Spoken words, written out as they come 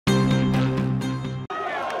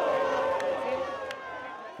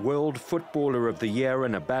World Footballer of the Year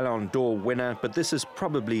and a Ballon d'Or winner, but this is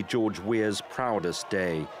probably George Weah's proudest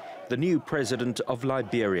day. The new president of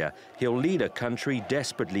Liberia, he'll lead a country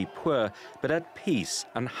desperately poor, but at peace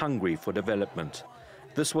and hungry for development.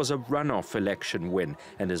 This was a runoff election win,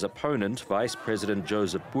 and his opponent, Vice President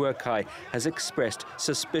Joseph Boakai, has expressed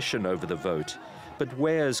suspicion over the vote. But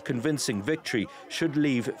Weah's convincing victory should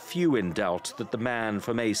leave few in doubt that the man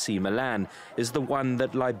from AC Milan is the one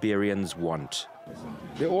that Liberians want.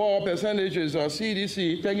 The overall percentage is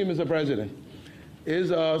CDC, thank you, Mr. President,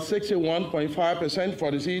 is 61.5%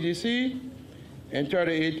 for the CDC and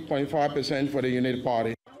 38.5% for the Unity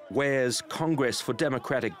Party. Weah's Congress for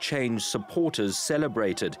Democratic Change supporters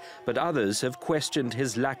celebrated, but others have questioned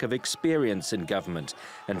his lack of experience in government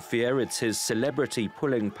and fear it's his celebrity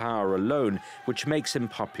pulling power alone which makes him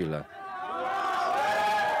popular.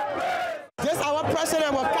 This our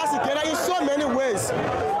president was castigated in so many ways.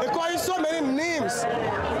 They call him so many names.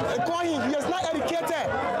 They call him, he is not educated,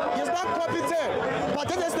 he is not competent, but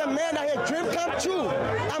this is the man that his dream come true.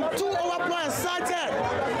 I'm too overblown and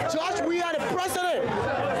excited. George Weah, the president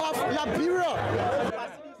of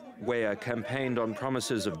Liberia. Weah campaigned on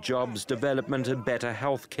promises of jobs, development and better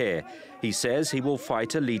health care. He says he will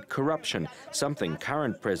fight elite corruption, something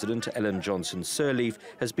current President Ellen Johnson Sirleaf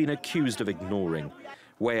has been accused of ignoring.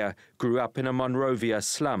 Weah grew up in a Monrovia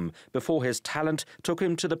slum before his talent took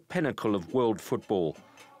him to the pinnacle of world football.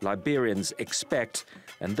 Liberians expect,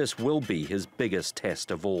 and this will be his biggest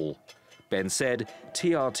test of all. Ben said,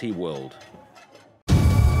 TRT World.